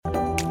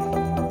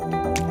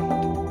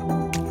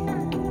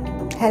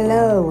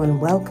Hello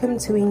and welcome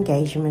to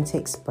Engagement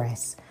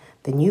Express,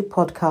 the new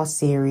podcast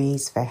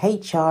series for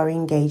HR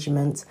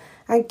engagement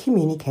and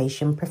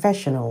communication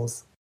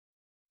professionals.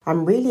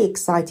 I'm really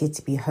excited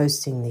to be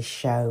hosting this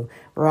show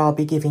where I'll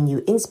be giving you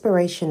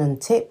inspiration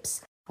and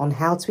tips on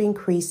how to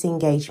increase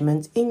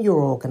engagement in your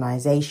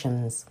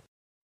organizations.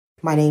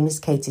 My name is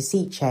Katie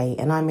Siche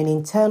and I'm an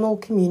internal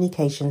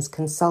communications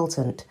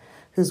consultant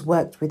who's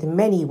worked with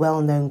many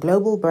well-known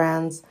global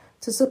brands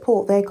to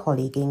support their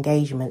colleague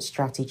engagement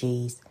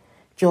strategies.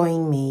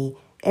 Join me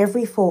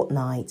every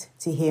fortnight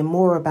to hear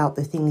more about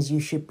the things you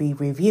should be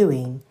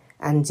reviewing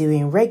and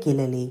doing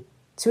regularly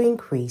to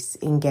increase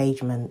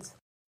engagement.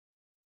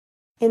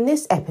 In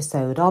this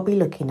episode, I'll be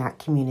looking at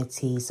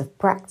communities of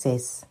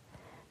practice.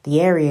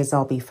 The areas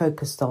I'll be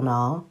focused on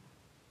are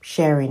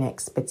sharing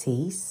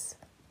expertise,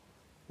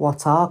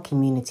 what are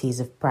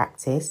communities of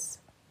practice,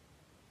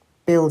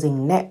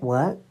 building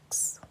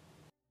networks,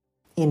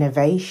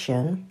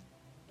 innovation,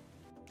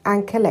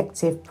 and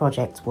collective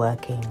project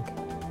working.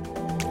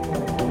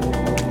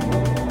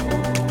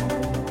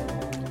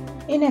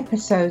 In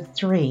episode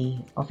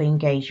 3 of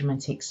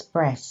Engagement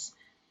Express,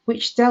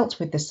 which dealt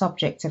with the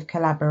subject of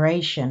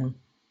collaboration,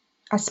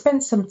 I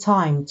spent some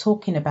time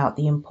talking about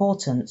the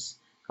importance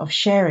of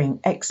sharing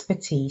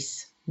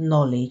expertise,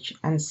 knowledge,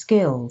 and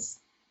skills.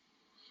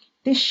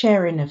 This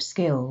sharing of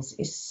skills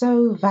is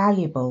so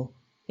valuable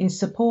in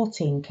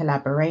supporting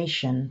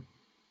collaboration,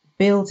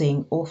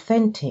 building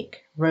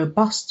authentic,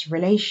 robust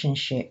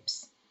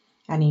relationships,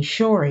 and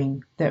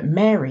ensuring that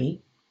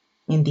Mary,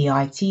 in the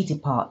IT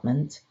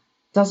department,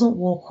 doesn't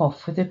walk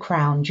off with the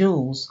crown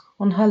jewels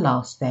on her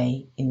last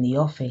day in the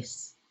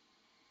office.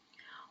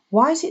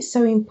 Why is it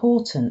so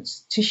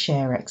important to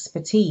share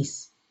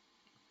expertise?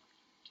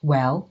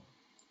 Well,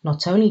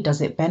 not only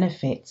does it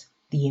benefit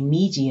the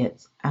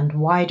immediate and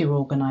wider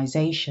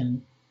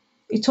organization,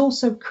 it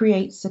also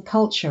creates a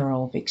culture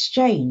of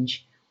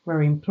exchange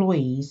where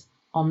employees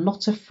are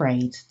not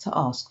afraid to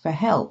ask for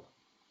help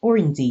or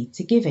indeed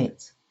to give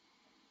it.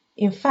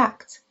 In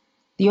fact,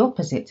 the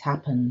opposite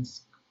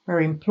happens, where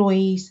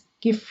employees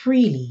give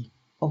freely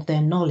of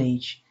their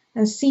knowledge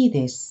and see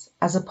this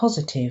as a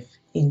positive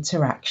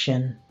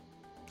interaction.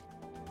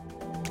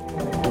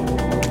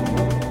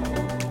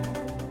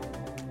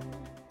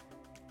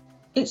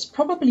 It's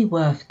probably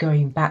worth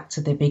going back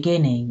to the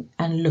beginning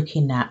and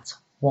looking at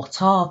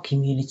what are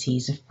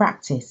communities of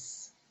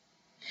practice.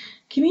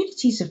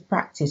 Communities of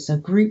practice are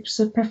groups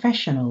of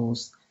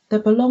professionals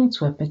that belong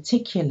to a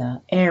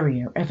particular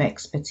area of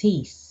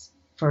expertise.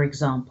 For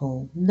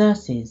example,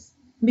 nurses,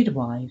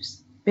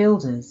 midwives,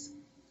 builders,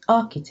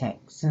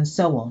 architects, and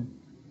so on.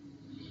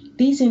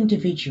 These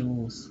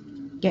individuals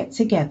get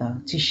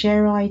together to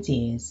share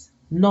ideas,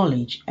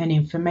 knowledge, and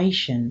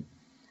information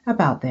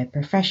about their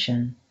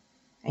profession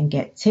and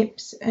get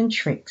tips and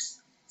tricks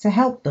to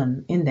help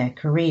them in their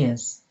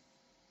careers.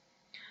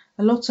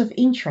 A lot of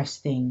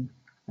interesting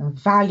and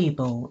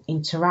valuable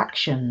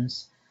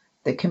interactions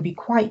that can be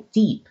quite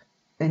deep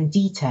and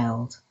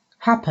detailed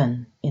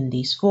happen in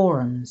these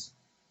forums.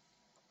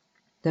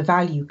 The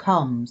value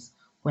comes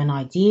when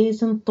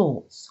ideas and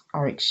thoughts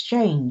are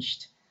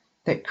exchanged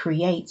that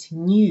create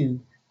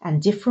new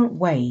and different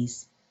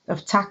ways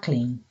of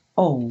tackling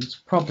old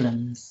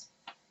problems.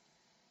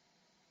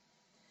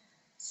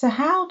 So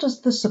how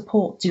does the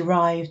support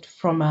derived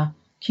from a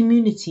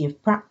community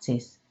of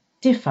practice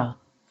differ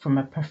from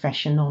a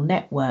professional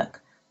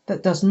network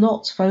that does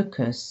not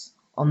focus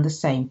on the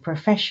same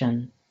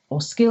profession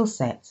or skill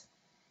set?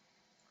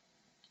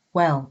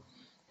 Well,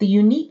 the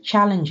unique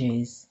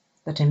challenges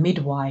that a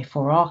midwife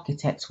or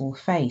architect will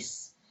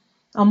face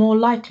are more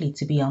likely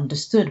to be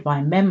understood by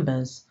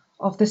members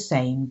of the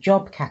same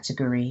job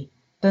category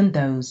than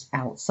those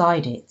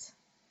outside it.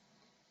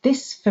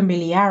 This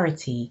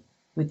familiarity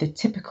with the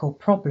typical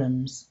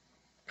problems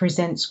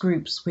presents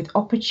groups with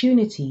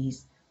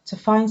opportunities to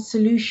find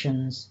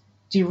solutions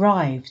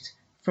derived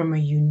from a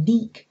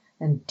unique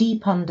and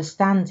deep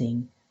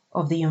understanding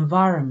of the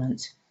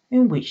environment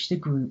in which the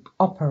group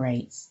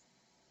operates.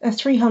 A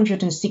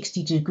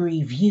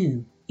 360-degree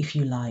view, if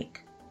you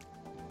like.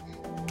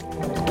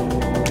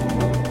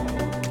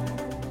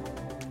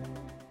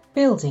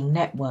 Building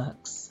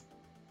networks.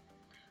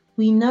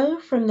 We know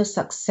from the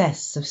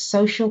success of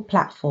social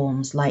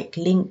platforms like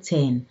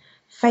LinkedIn,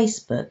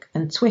 Facebook,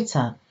 and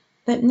Twitter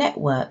that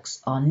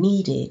networks are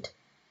needed,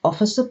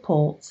 offer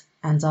support,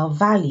 and are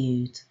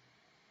valued.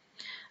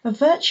 A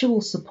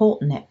virtual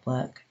support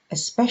network,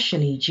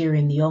 especially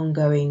during the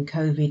ongoing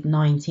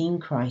COVID-19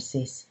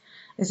 crisis,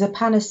 is a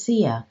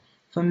panacea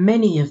for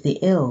many of the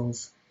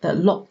ills that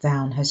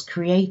lockdown has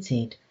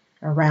created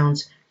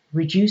around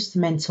reduced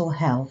mental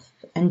health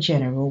and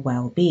general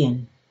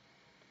well-being.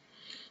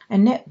 A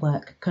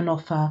network can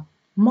offer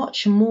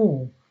much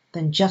more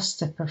than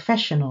just a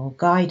professional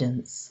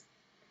guidance.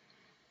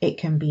 It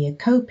can be a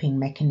coping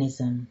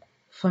mechanism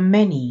for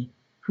many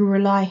who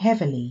rely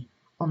heavily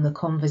on the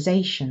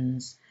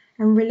conversations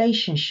and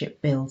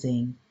relationship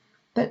building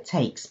that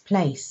takes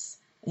place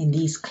in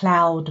these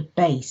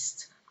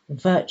cloud-based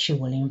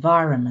virtual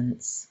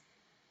environments.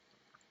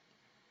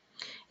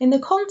 In the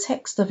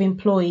context of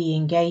employee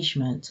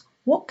engagement,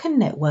 what can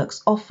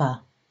networks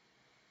offer?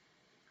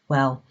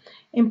 Well,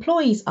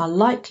 employees are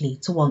likely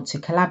to want to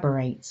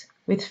collaborate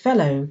with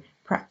fellow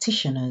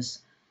practitioners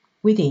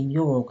within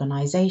your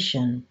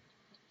organisation,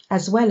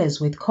 as well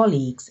as with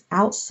colleagues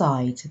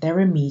outside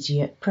their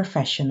immediate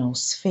professional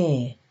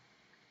sphere.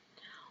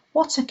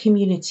 What a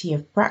community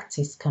of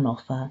practice can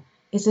offer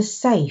is a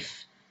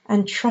safe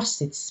and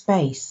trusted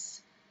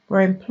space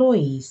where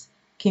employees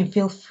can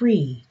feel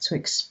free to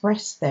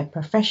express their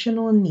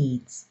professional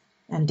needs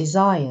and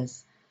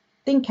desires,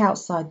 think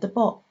outside the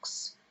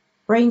box,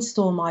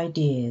 brainstorm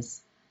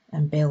ideas,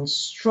 and build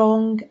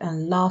strong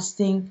and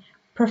lasting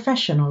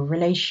professional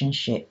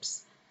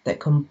relationships that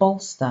can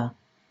bolster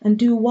and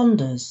do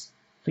wonders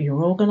for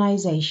your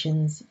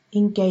organization's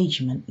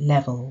engagement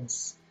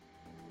levels.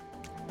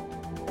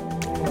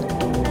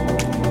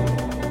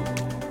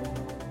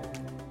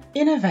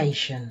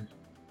 Innovation.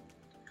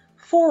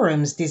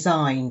 Forums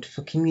designed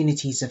for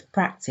communities of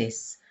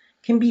practice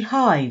can be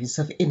hives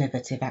of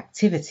innovative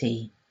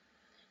activity.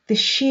 The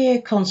sheer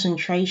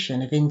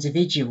concentration of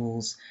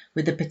individuals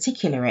with a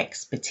particular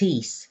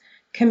expertise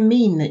can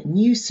mean that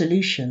new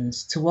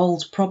solutions to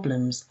old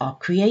problems are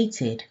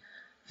created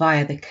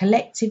via the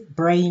collective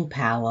brain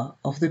power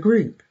of the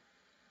group.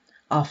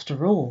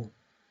 After all,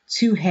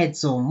 2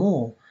 heads or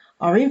more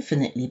are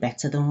infinitely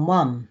better than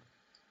 1.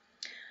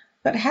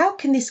 But how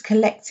can this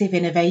collective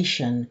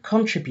innovation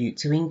contribute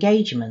to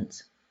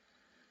engagement?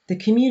 The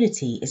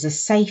community is a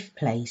safe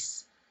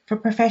place for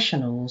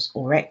professionals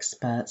or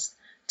experts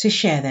to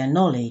share their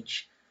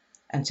knowledge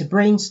and to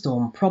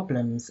brainstorm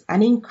problems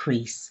and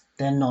increase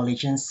their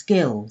knowledge and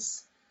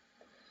skills.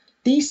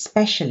 These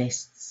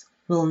specialists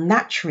will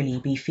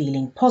naturally be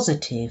feeling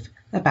positive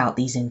about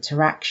these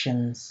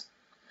interactions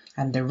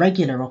and the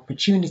regular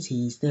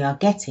opportunities they are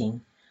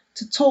getting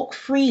to talk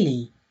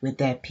freely with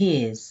their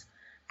peers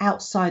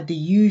outside the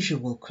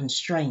usual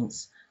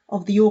constraints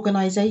of the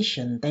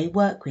organisation they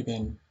work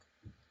within.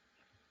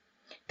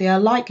 They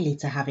are likely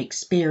to have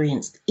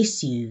experienced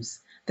issues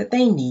that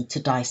they need to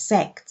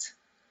dissect.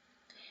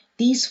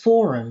 These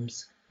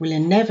forums will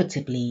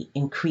inevitably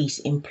increase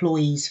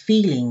employees'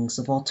 feelings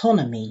of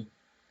autonomy,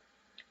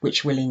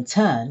 which will in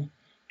turn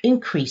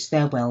increase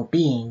their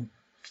well-being,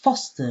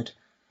 fostered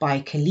by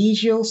a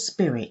collegial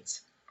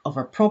spirit of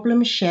a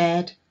problem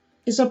shared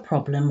is a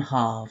problem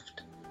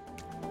halved.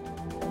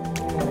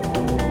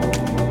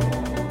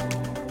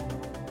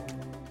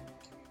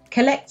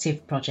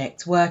 Collective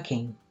project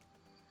working.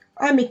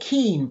 I'm a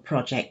keen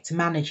project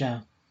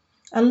manager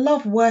and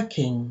love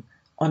working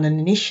on an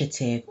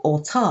initiative or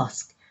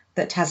task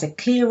that has a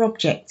clear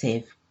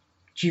objective,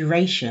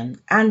 duration,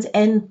 and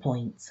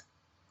endpoint.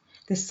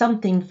 There's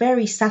something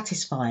very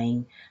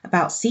satisfying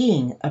about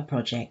seeing a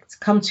project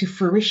come to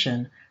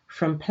fruition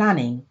from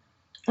planning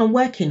and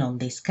working on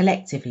this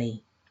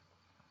collectively.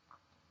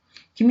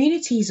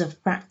 Communities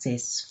of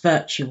practice,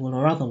 virtual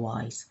or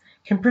otherwise,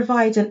 can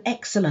provide an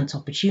excellent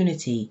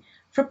opportunity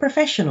for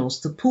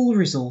professionals to pool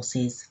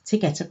resources to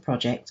get a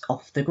project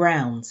off the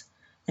ground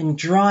and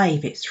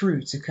drive it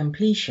through to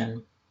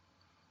completion.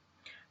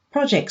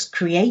 Projects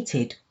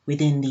created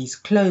within these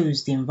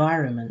closed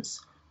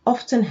environments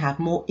often have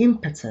more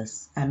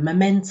impetus and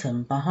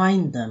momentum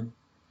behind them,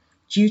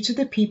 due to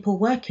the people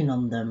working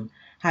on them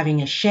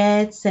having a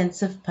shared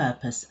sense of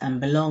purpose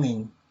and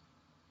belonging.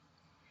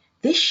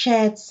 This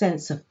shared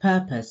sense of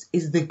purpose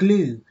is the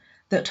glue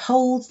that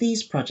holds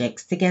these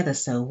projects together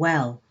so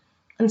well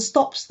and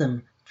stops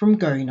them from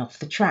going off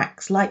the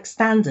tracks like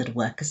standard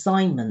work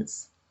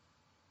assignments.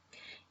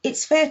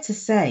 It's fair to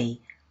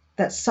say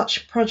that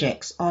such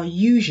projects are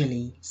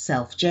usually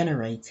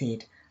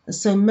self-generated and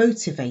so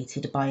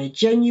motivated by a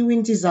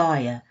genuine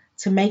desire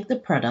to make the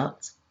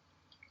product,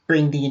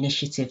 bring the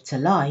initiative to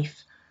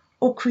life,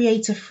 or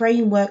create a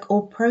framework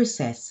or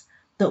process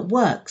that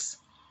works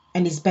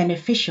and is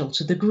beneficial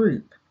to the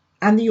group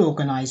and the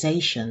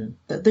organisation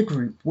that the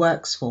group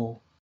works for.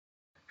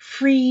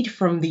 Freed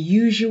from the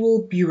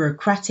usual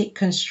bureaucratic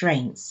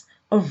constraints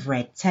of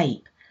red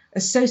tape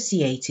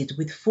associated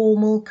with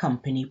formal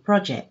company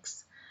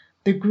projects,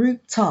 the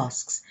group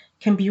tasks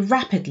can be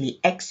rapidly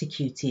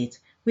executed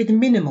with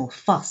minimal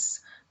fuss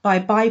by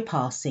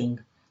bypassing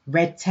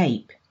red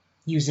tape,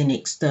 using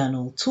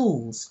external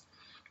tools,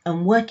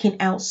 and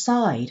working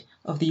outside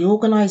of the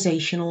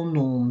organisational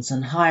norms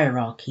and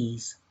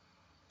hierarchies.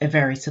 A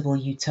veritable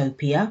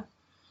utopia?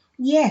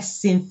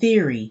 Yes, in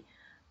theory,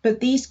 but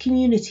these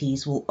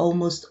communities will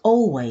almost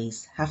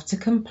always have to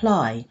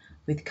comply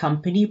with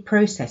company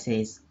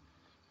processes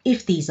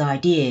if these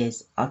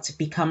ideas are to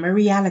become a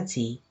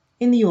reality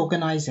in the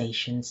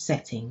organisation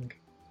setting.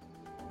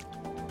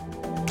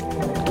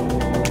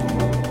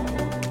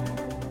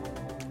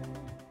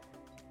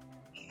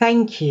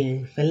 Thank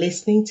you for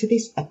listening to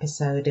this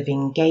episode of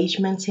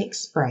Engagement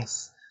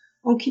Express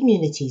on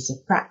communities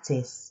of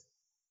practice.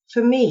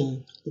 For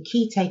me, the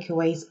key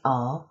takeaways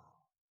are: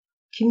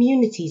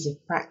 communities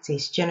of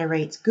practice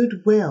generate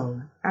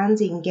goodwill and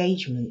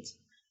engagement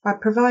by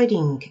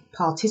providing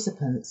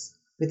participants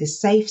with a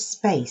safe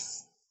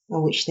space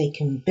in which they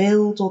can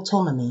build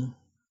autonomy,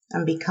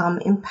 and become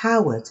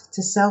empowered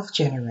to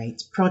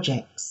self-generate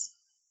projects.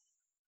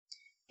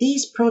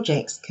 These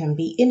projects can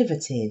be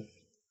innovative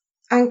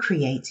and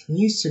create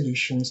new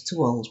solutions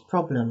to old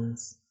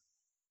problems.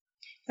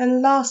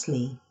 And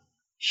lastly,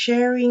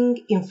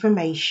 sharing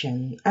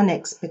information and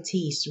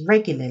expertise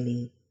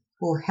regularly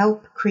will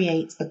help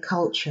create a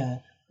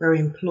culture where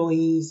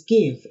employees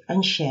give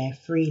and share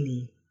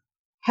freely,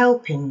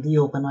 helping the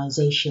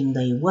organisation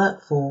they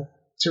work for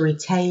to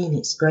retain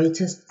its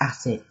greatest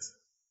asset,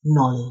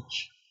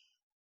 knowledge.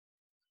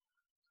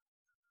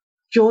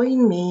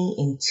 Join me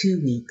in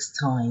 2 weeks'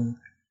 time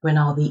when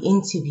I'll be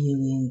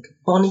interviewing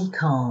Bonnie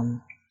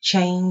Khan,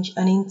 Change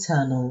and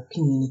Internal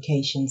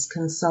Communications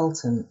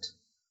Consultant.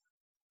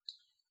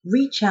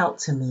 Reach out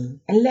to me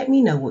and let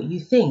me know what you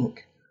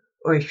think,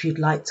 or if you'd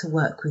like to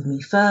work with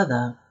me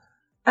further,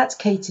 at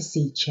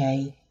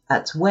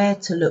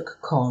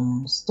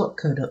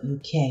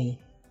k2cche@wheretolookcomms.co.uk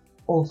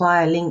or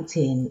via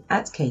LinkedIn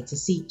at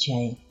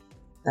k2cche.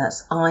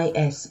 That's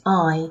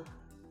ISICHEI.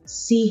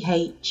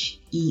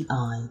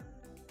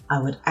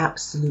 I would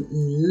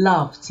absolutely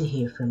love to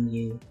hear from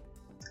you.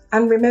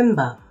 And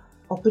remember,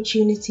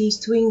 opportunities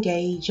to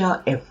engage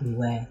are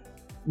everywhere.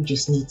 You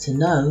just need to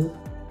know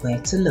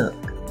where to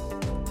look.